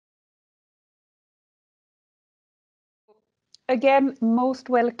Again, most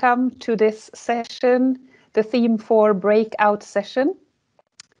welcome to this session, the theme for breakout session,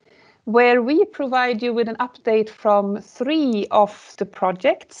 where we provide you with an update from 3 of the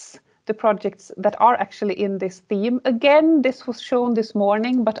projects that are actually in this theme. Again, this was shown this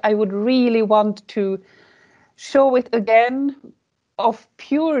morning, but I would really want to show it again of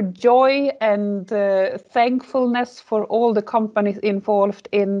pure joy and thankfulness for all the companies involved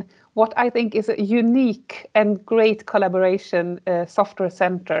in what I think is a unique and great collaboration software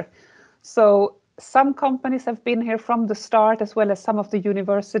center. So some companies have been here from the start, as well as some of the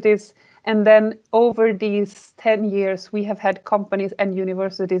universities. And then over these 10 years, we have had companies and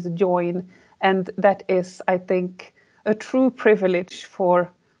universities join. And that is, I think, a true privilege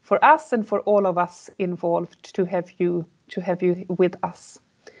for us and for all of us involved to have you with us.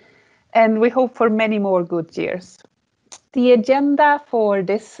 And we hope for many more good years. The agenda for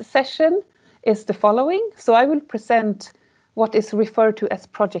this session is the following. So I will present what is referred to as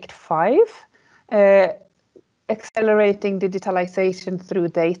Project 5, accelerating digitalization through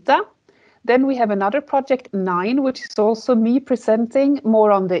data. Then we have another Project 9, which is also me presenting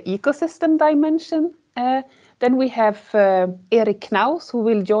more on the ecosystem dimension. Then we have Erik Knaus, who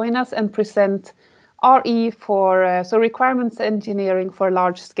will join us and present RE for requirements engineering for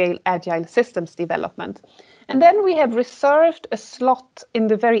large-scale agile systems development. And then we have reserved a slot in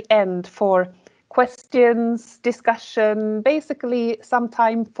the very end for questions, discussion, basically some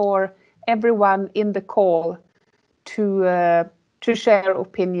time for everyone in the call to share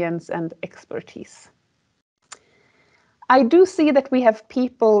opinions and expertise. I do see that we have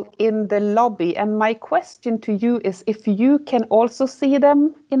people in the lobby, and my question to you is if you can also see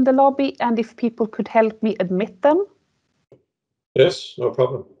them in the lobby and if people could help me admit them. Yes, no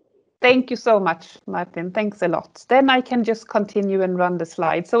problem. Thank you so much, Martin. Thanks a lot. Then I can just continue and run the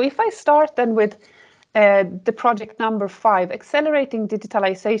slide. So if I start then with the project number 5, accelerating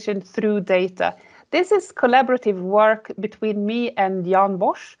digitalization through data. This is collaborative work between me and Jan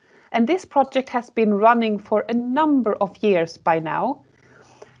Bosch. And this project has been running for a number of years by now.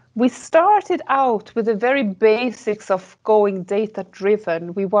 We started out with the very basics of going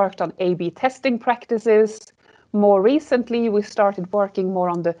data-driven. We worked on A/B testing practices. More recently, we started working more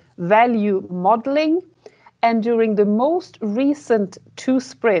on the value modeling. And during the most recent 2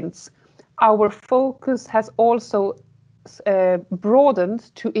 sprints, our focus has also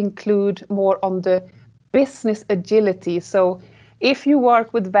broadened to include more on the business agility. So if you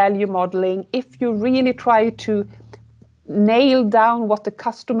work with value modeling, if you really try to nail down what the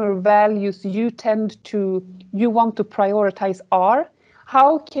customer values you want to prioritize are,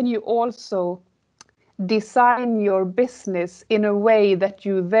 how can you also design your business in a way that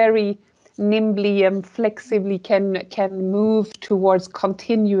you very nimbly and flexibly can move towards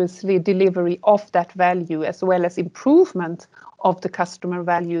continuously delivery of that value, as well as improvement of the customer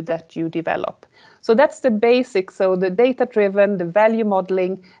value that you develop. So that's the basics. So the data-driven, the value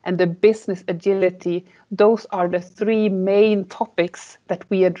modeling, and the business agility, those are the 3 main topics that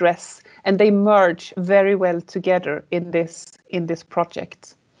we address, and they merge very well together in this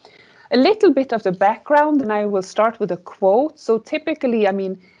project. A little bit of the background, and I will start with a quote. So typically,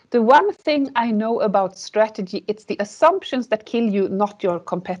 the one thing I know about strategy, it's the assumptions that kill you, not your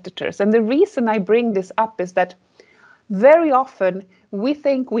competitors. And the reason I bring this up is that very often we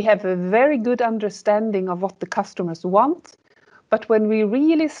think we have a very good understanding of what the customers want, but when we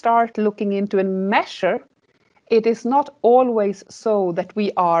really start looking into and measure, it is not always so that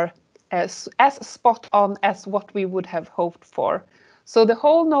we are as spot on as what we would have hoped for. So the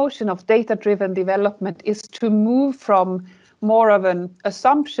whole notion of data-driven development is to move from more of an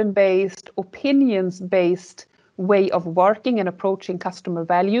assumption-based, opinions-based way of working and approaching customer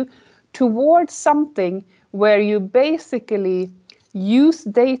value towards something where you basically use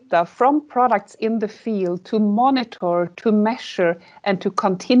data from products in the field to monitor, to measure, and to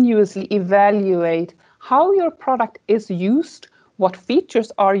continuously evaluate how your product is used, what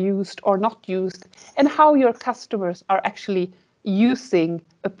features are used or not used, and how your customers are actually using,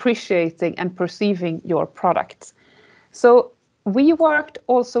 appreciating, and perceiving your products. So we worked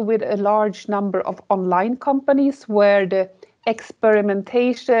also with a large number of online companies where the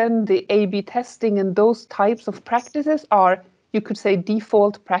experimentation, the A/B testing, and those types of practices are, you could say,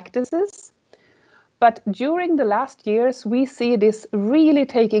 default practices. But during the last years, we see this really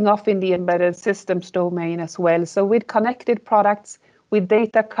taking off in the embedded systems domain as well. So with connected products, with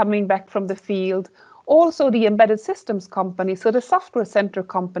data coming back from the field, also the embedded systems companies, so the software center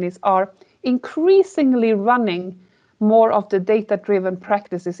companies, are increasingly running more of the data-driven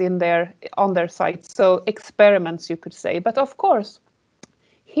practices on their sites. So experiments, you could say. But of course,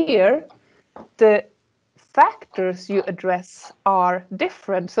 here, the factors you address are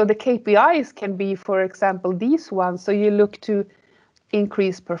different. So the KPIs can be, for example, these ones. So you look to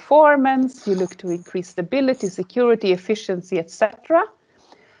increase performance, you look to increase stability, security, efficiency, etc.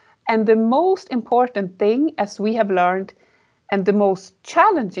 And the most important thing, as we have learned, and the most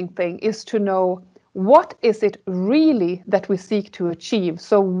challenging thing is to know what is it really that we seek to achieve.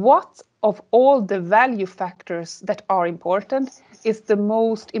 So what of all the value factors that are important is the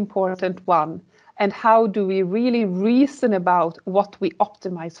most important one? And how do we really reason about what we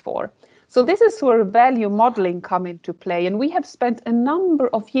optimize for? So this is where value modeling come into play. And we have spent a number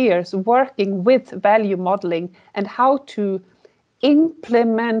of years working with value modeling and how to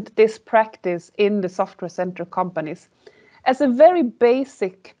implement this practice in the software center companies. As a very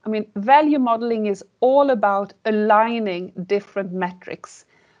basic, value modeling is all about aligning different metrics.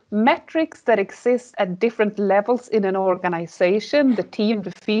 Metrics that exist at different levels in an organization. The team,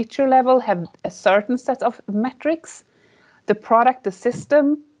 the feature level have a certain set of metrics. The product, the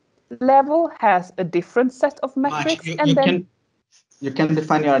system level has a different set of metrics. You can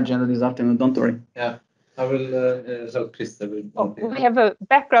define your agenda this afternoon, don't worry. Yeah, I will, so Krista will. We have a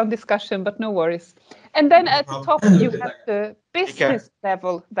background discussion, but no worries. And then at the top, you have the business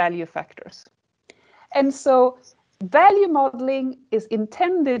level value factors. And so value modeling is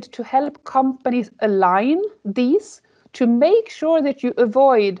intended to help companies align these to make sure that you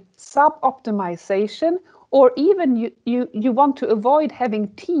avoid sub-optimization, or even you want to avoid having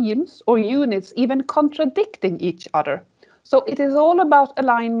teams or units even contradicting each other. So it is all about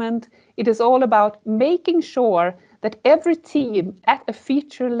alignment. It is all about making sure that every team at a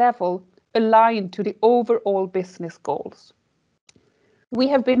feature level align to the overall business goals. We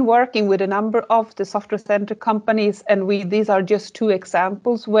have been working with a number of the software center companies, and these are just two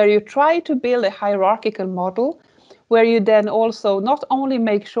examples where you try to build a hierarchical model where you then also not only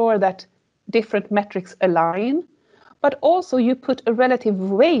make sure that different metrics align, but also you put a relative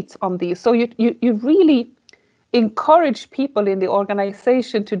weight on these. So you really encourage people in the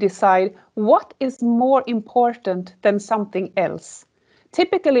organization to decide what is more important than something else.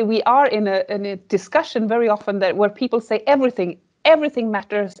 Typically, we are in a discussion very often where people say everything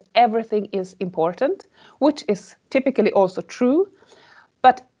matters, everything is important, which is typically also true.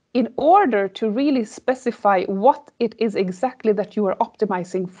 But in order to really specify what it is exactly that you are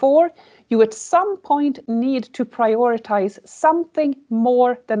optimizing for, you at some point need to prioritize something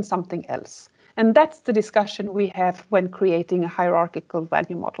more than something else. And that's the discussion we have when creating a hierarchical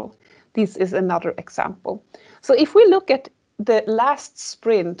value model. This is another example. So if we look at the last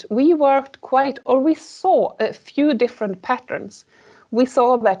sprint, we saw a few different patterns. We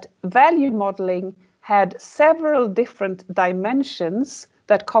saw that value modeling had several different dimensions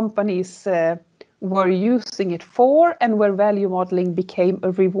that companies were using it for, and where value modeling became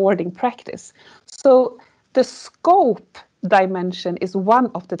a rewarding practice. So the scope dimension is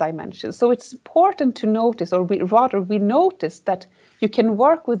one of the dimensions. So it's important to notice, or we noticed that you can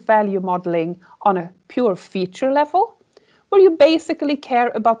work with value modeling on a pure feature level, where you basically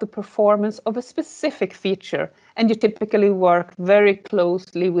care about the performance of a specific feature, and you typically work very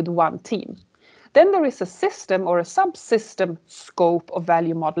closely with one team. Then there is a system or a subsystem scope of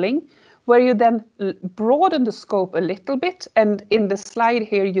value modeling, where you then broaden the scope a little bit. And in the slide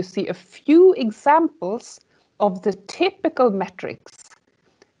here, you see a few examples of the typical metrics.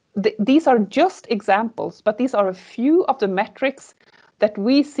 These are just examples, but these are a few of the metrics that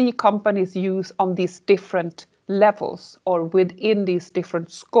we see companies use on these different levels, or within these different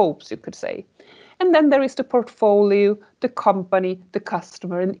scopes, you could say. And then there is the portfolio, the company, the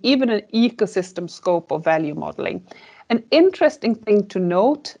customer, and even an ecosystem scope of value modeling. An interesting thing to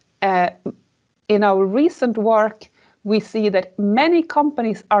note, in our recent work, we see that many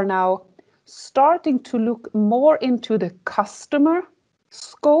companies are now starting to look more into the customer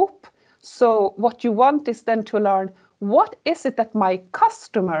scope. So what you want is then to learn, what is it that my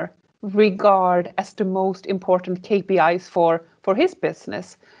customer regard as the most important KPIs for his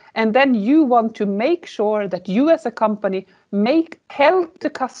business? And then you want to make sure that you as a company help the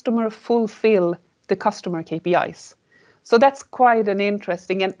customer fulfill the customer KPIs. So that's quite an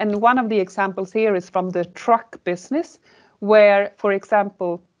interesting, and one of the examples here is from the truck business, where, for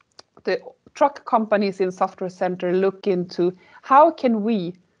example, the truck companies in Software Center look into how can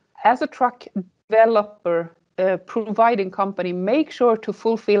we, as a truck developer, providing company, make sure to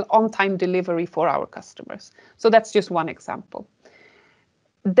fulfill on-time delivery for our customers. So that's just one example.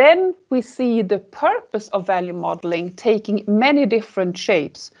 Then we see the purpose of value modeling taking many different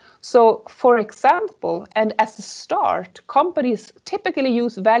shapes. So, for example, and as a start, companies typically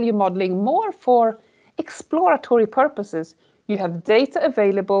use value modeling more for exploratory purposes. You have data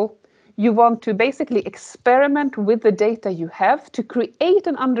available, You want to basically experiment with the data you have to create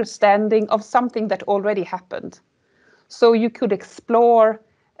an understanding of something that already happened. So you could explore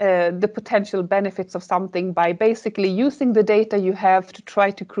the potential benefits of something by basically using the data you have to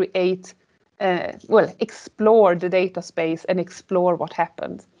try to create, explore the data space and explore what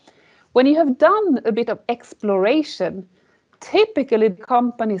happened. When you have done a bit of exploration, typically the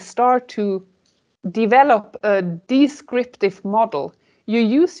companies start to develop a descriptive model. You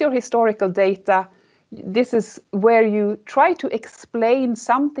use your historical data. This is where you try to explain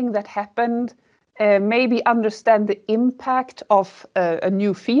something that happened, maybe understand the impact of a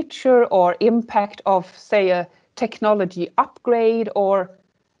new feature or impact of, say, a technology upgrade or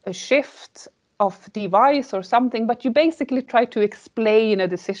a shift of device or something, but you basically try to explain a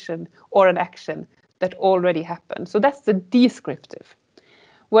decision or an action that already happened. So that's the descriptive.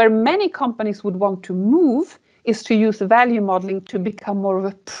 Where many companies would want to move is to use value modeling to become more of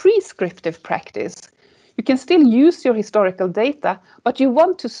a prescriptive practice. You can still use your historical data, but you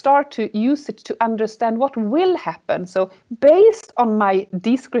want to start to use it to understand what will happen. So based on my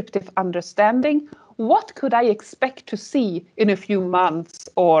descriptive understanding, what could I expect to see in a few months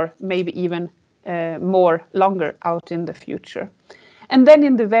or maybe even more longer out in the future? And then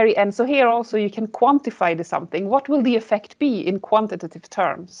in the very end, so here also you can quantify the something. What will the effect be in quantitative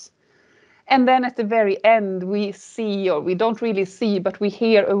terms? And then at the very end, we see, or we don't really see, but we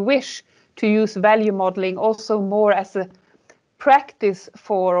hear a wish to use value modeling also more as a practice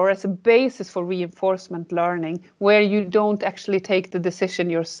for, or as a basis for reinforcement learning, where you don't actually take the decision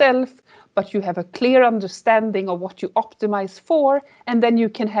yourself, but you have a clear understanding of what you optimize for, and then you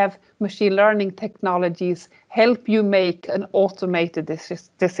can have machine learning technologies help you make an automated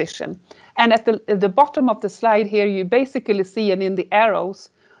decision. And at the bottom of the slide here, you basically see, and in the arrows,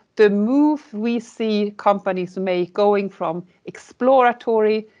 the move we see companies make going from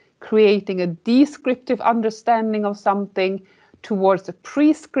exploratory, creating a descriptive understanding of something, towards a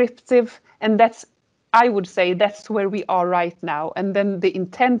prescriptive, and that's, I would say, that's where we are right now. And then the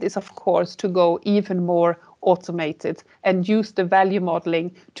intent is, of course, to go even more automated and use the value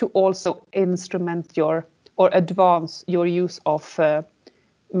modeling to also instrument your, or advance your use of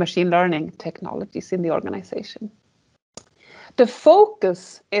machine learning technologies in the organization. The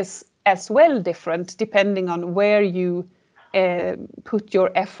focus is as well different depending on where you put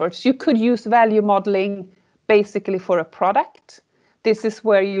your efforts. You could use value modeling basically for a product. This is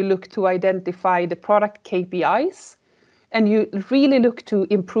where you look to identify the product KPIs, and you really look to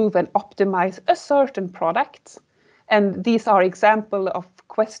improve and optimize a certain product. And these are examples of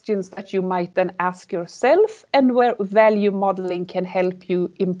questions that you might then ask yourself, and where value modeling can help you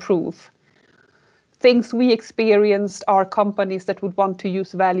improve. Things we experienced are companies that would want to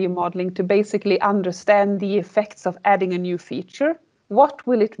use value modeling to basically understand the effects of adding a new feature. What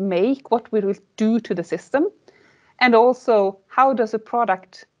will it make? What will it do to the system? And also, how does a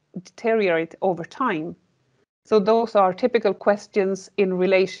product deteriorate over time? So those are typical questions in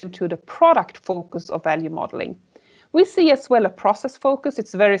relation to the product focus of value modeling. We see as well a process focus.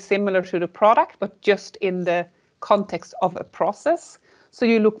 It's very similar to the product, but just in the context of a process. So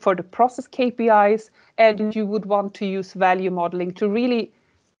you look for the process KPIs, and you would want to use value modeling to really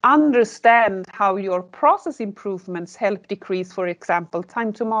understand how your process improvements help decrease, for example,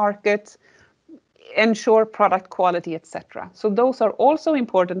 time to market, ensure product quality, etc. So those are also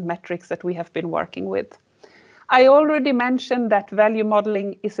important metrics that we have been working with. I already mentioned that value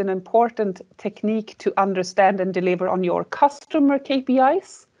modeling is an important technique to understand and deliver on your customer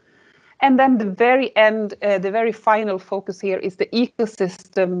KPIs. And then the very end, the very final focus here is the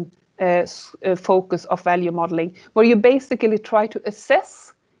ecosystem focus of value modeling, where you basically try to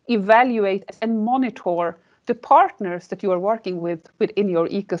assess, evaluate, and monitor the partners that you are working with within your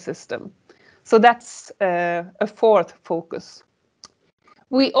ecosystem. So that's a fourth focus.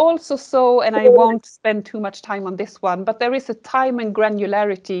 We also saw, and I won't spend too much time on this one, but there is a time and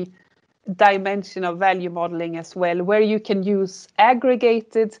granularity dimension of value modeling as well, where you can use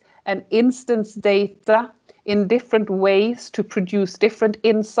aggregated and instance data in different ways to produce different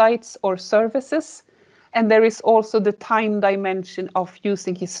insights or services. And there is also the time dimension of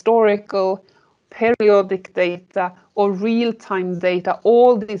using historical, periodic data, or real-time data.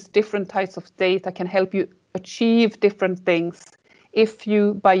 All these different types of data can help you achieve different things if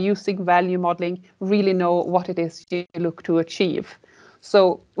you, by using value modeling, really know what it is you look to achieve.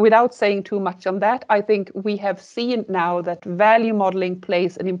 So without saying too much on that, I think we have seen now that value modeling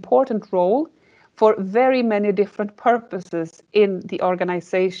plays an important role for very many different purposes in the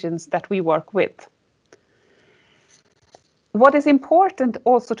organizations that we work with. What is important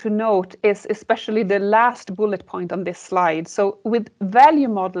also to note is especially the last bullet point on this slide. So with value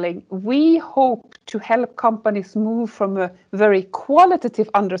modeling, we hope to help companies move from a very qualitative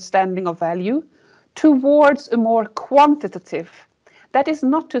understanding of value towards a more quantitative. That is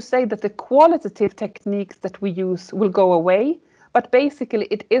not to say that the qualitative techniques that we use will go away, but basically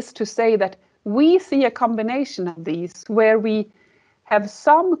it is to say that we see a combination of these where we have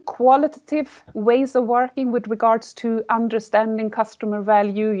some qualitative ways of working with regards to understanding customer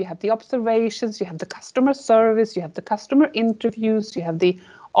value. You have the observations, you have the customer service, you have the customer interviews, you have the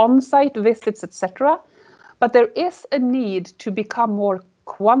on-site visits, etc. But there is a need to become more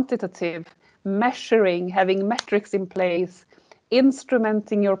quantitative, measuring, having metrics in place,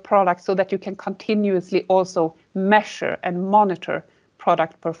 instrumenting your product so that you can continuously also measure and monitor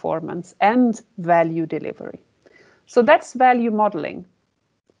product performance and value delivery. So that's value modeling.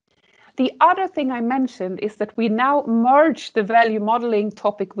 The other thing I mentioned is that we now merge the value modeling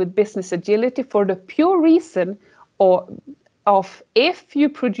topic with business agility for the pure reason of if you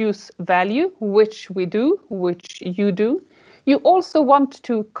produce value, which we do, which you do, you also want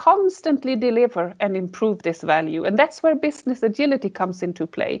to constantly deliver and improve this value. And that's where business agility comes into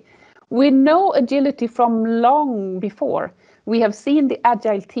play. We know agility from long before. We have seen the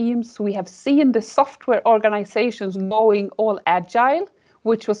agile teams, we have seen the software organizations going all agile,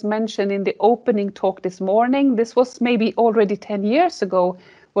 which was mentioned in the opening talk this morning. This was maybe already 10 years ago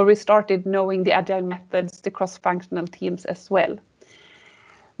where we started knowing the agile methods, the cross-functional teams as well.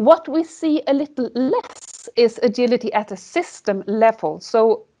 What we see a little less is agility at a system level.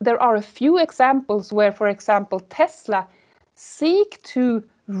 So there are a few examples where, for example, Tesla seek to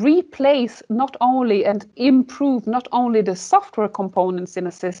replace not only and improve not only the software components in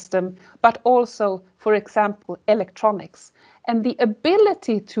a system, but also, for example, electronics. And the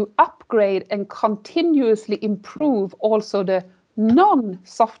ability to upgrade and continuously improve also the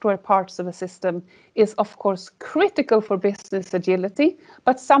non-software parts of a system is, of course, critical for business agility,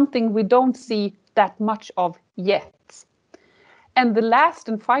 but something we don't see that much of yet. And the last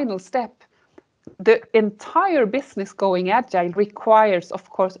and final step, the entire business going agile requires, of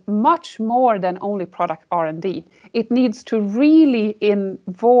course, much more than only product R&D. It needs to really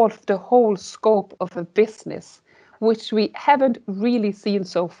involve the whole scope of a business, which we haven't really seen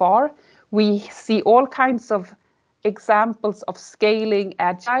so far. We see all kinds of examples of scaling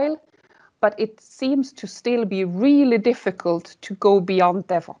agile, but it seems to still be really difficult to go beyond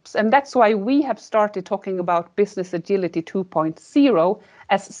DevOps. And that's why we have started talking about Business Agility 2.0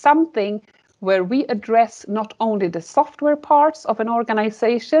 as something where we address not only the software parts of an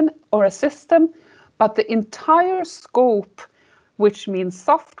organization or a system, but the entire scope, which means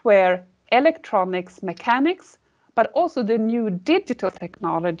software, electronics, mechanics, but also the new digital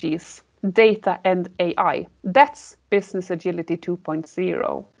technologies, data and AI. That's Business Agility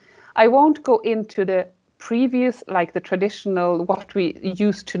 2.0. I won't go into the previous, like the traditional, what we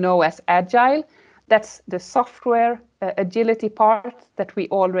used to know as agile. That's the software agility part that we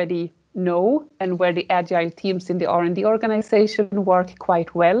already know and where the agile teams in the R&D organization work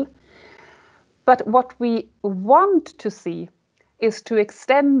quite well. But what we want to see is to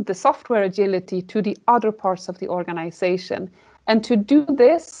extend the software agility to the other parts of the organization. And to do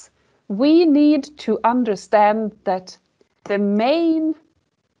this, we need to understand that the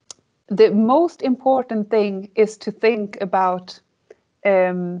most important thing is to think about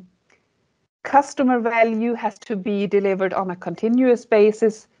customer value has to be delivered on a continuous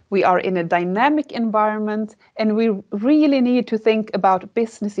basis. We are in a dynamic environment, and we really need to think about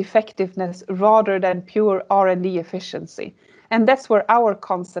business effectiveness rather than pure R&D efficiency. And that's where our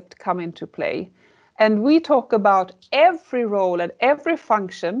concept come into play. And we talk about every role and every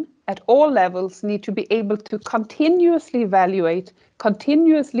function at all levels need to be able to continuously evaluate,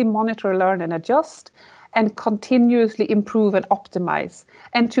 continuously monitor, learn and adjust, and continuously improve and optimize.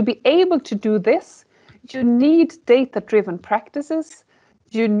 And to be able to do this, you need data-driven practices.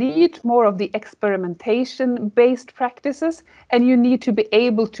 You need more of the experimentation-based practices, and you need to be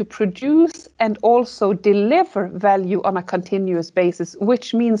able to produce and also deliver value on a continuous basis,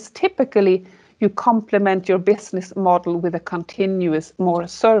 which means typically you complement your business model with a continuous, more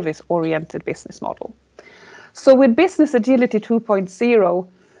service-oriented business model. So with Business Agility 2.0,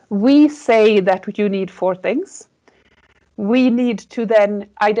 we say that you need 4 things. We need to then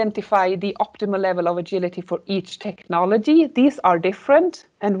identify the optimal level of agility for each technology. These are different,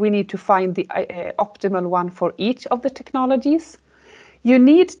 and we need to find the optimal one for each of the technologies. You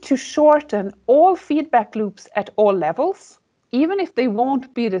need to shorten all feedback loops at all levels. Even if they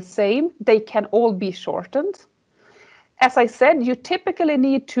won't be the same, they can all be shortened. As I said, you typically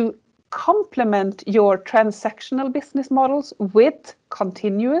need to complement your transactional business models with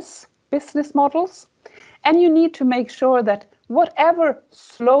continuous business models. And you need to make sure that whatever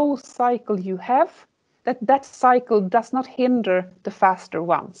slow cycle you have, that cycle does not hinder the faster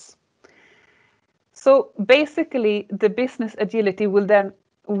ones. So basically, the business agility will then,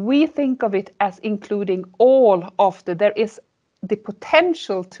 we think of it as including all of there is the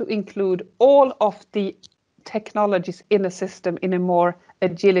potential to include all of the technologies in a system in a more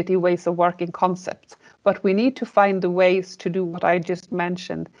agility ways of working concept. But we need to find the ways to do what I just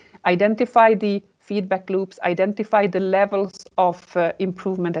mentioned, identify the feedback loops, identify the levels of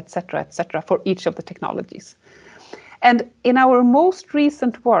improvement, etc., for each of the technologies. And in our most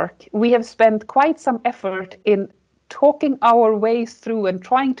recent work, we have spent quite some effort in talking our ways through and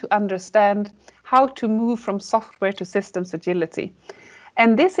trying to understand how to move from software to systems agility.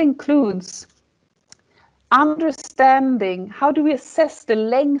 And this includes understanding how do we assess the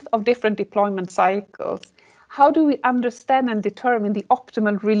length of different deployment cycles? How do we understand and determine the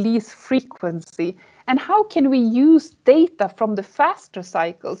optimal release frequency? And how can we use data from the faster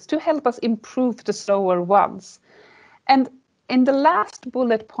cycles to help us improve the slower ones? And in the last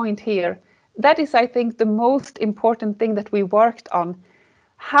bullet point here, that is, I think, the most important thing that we worked on.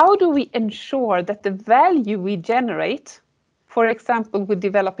 How do we ensure that the value we generate, for example, with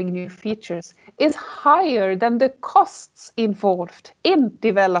developing new features, is higher than the costs involved in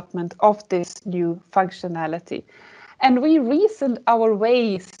development of this new functionality? And we reasoned our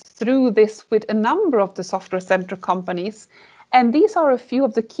ways through this with a number of the software center companies. And these are a few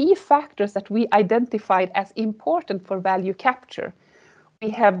of the key factors that we identified as important for value capture. We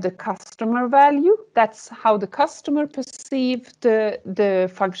have the customer value. That's how the customer perceives the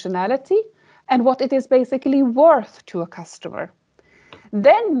functionality and what it is basically worth to a customer.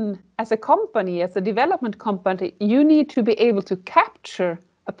 Then, as a company, as a development company, you need to be able to capture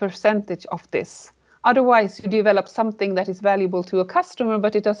a percentage of this. Otherwise, you develop something that is valuable to a customer,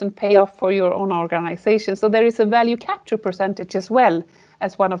 but it doesn't pay off for your own organization. So there is a value capture percentage as well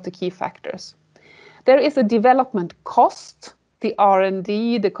as one of the key factors. There is a development cost, the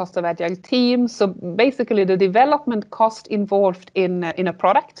R&D, the cost of agile teams. So basically the development cost involved in a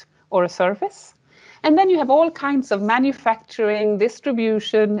product or a service. And then you have all kinds of manufacturing,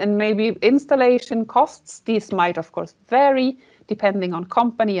 distribution, and maybe installation costs. These might, of course, vary depending on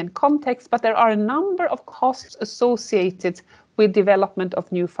company and context, but there are a number of costs associated with development of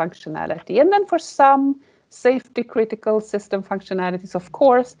new functionality. And then for some safety critical system functionalities, of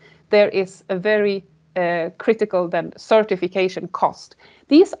course, there is a very critical then certification cost.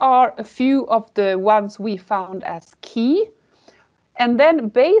 These are a few of the ones we found as key. And then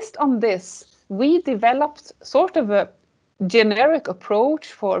based on this, we developed sort of a generic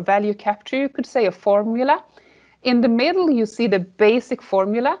approach for value capture, you could say a formula. In the middle, you see the basic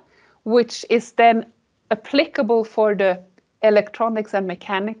formula, which is then applicable for the electronics and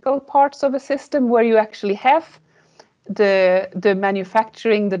mechanical parts of a system where you actually have the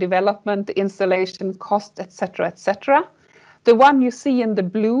manufacturing, the development, the installation cost, etc., etc. The one you see in the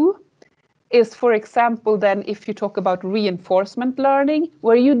blue is, for example, then if you talk about reinforcement learning,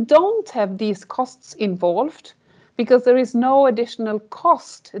 where you don't have these costs involved because there is no additional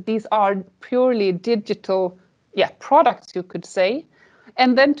cost. These are purely digital products, you could say.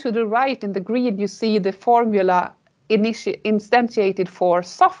 And then to the right in the green, you see the formula instantiated for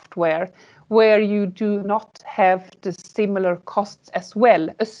software, where you do not have the similar costs as well,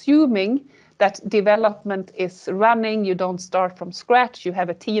 assuming that development is running, you don't start from scratch, you have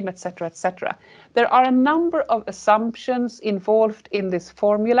a team, etc., etc. There are a number of assumptions involved in this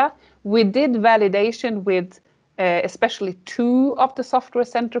formula. We did validation with especially 2 of the software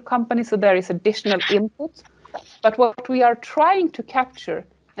center companies, so there is additional input. But what we are trying to capture,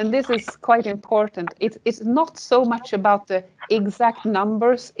 and this is quite important, it's not so much about the exact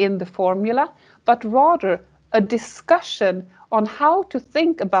numbers in the formula, but rather a discussion on how to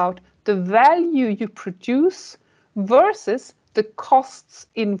think about the value you produce versus the costs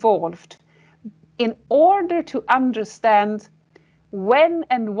involved in order to understand when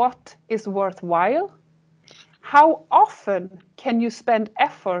and what is worthwhile. How often can you spend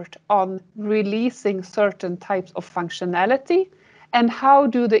effort on releasing certain types of functionality? And how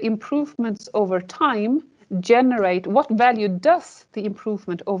do the improvements over time generate? What value does the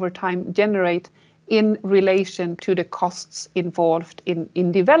improvement over time generate in relation to the costs involved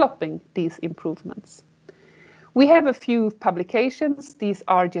in developing these improvements? We have a few publications. These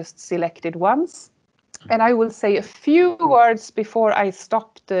are just selected ones. And I will say a few words before I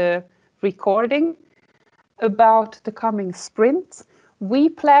stop the recording about the coming sprint. We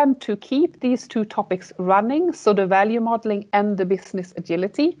plan to keep these 2 topics running, so the value modeling and the business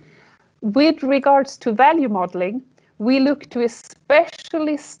agility. With regards to value modeling, we look to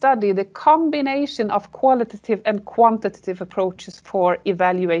especially study the combination of qualitative and quantitative approaches for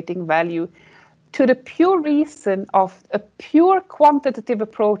evaluating value, to the pure reason of a pure quantitative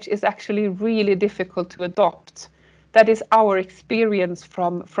approach is actually really difficult to adopt. That is our experience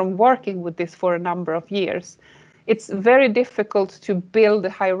from working with this for a number of years. It's very difficult to build a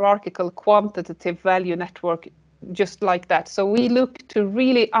hierarchical quantitative value network just like that. So we look to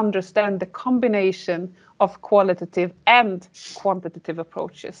really understand the combination of qualitative and quantitative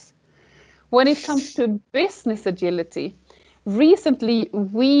approaches. When it comes to business agility, recently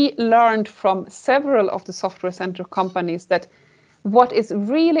we learned from several of the software center companies that what is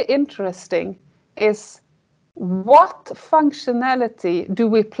really interesting is what functionality do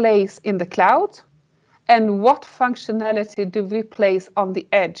we place in the cloud and what functionality do we place on the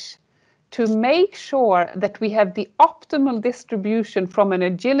edge, to make sure that we have the optimal distribution from an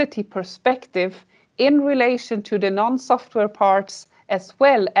agility perspective in relation to the non-software parts as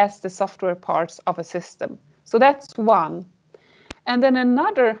well as the software parts of a system. So that's one. And then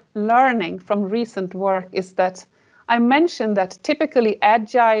another learning from recent work is that I mentioned that typically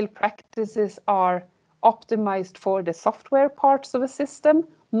agile practices are optimized for the software parts of a system,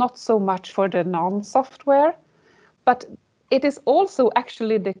 not so much for the non-software. But it is also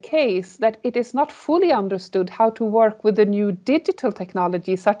actually the case that it is not fully understood how to work with the new digital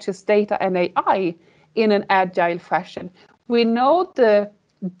technology such as data and AI in an agile fashion. We know the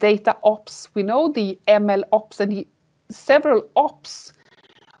data ops, we know the ML ops and the several ops,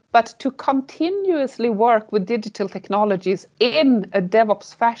 but to continuously work with digital technologies in a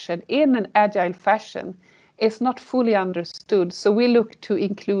DevOps fashion, in an agile fashion, is not fully understood. So we look to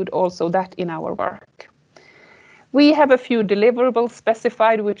include also that in our work. We have a few deliverables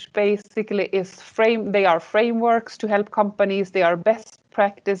specified, which basically is they are frameworks to help companies. They are best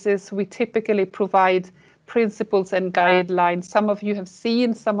practices. We typically provide principles and guidelines. Some of you have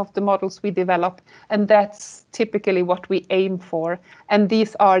seen some of the models we develop, and that's typically what we aim for. And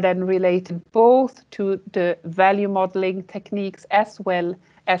these are then related both to the value modeling techniques as well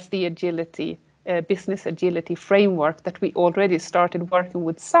as the agility, business agility framework that we already started working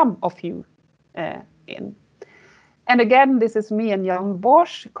with some of you in. And again, this is me and Jan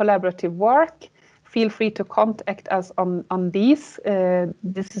Bosch, collaborative work. Feel free to contact us on these.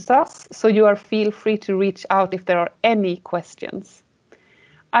 This is us. So feel free to reach out if there are any questions.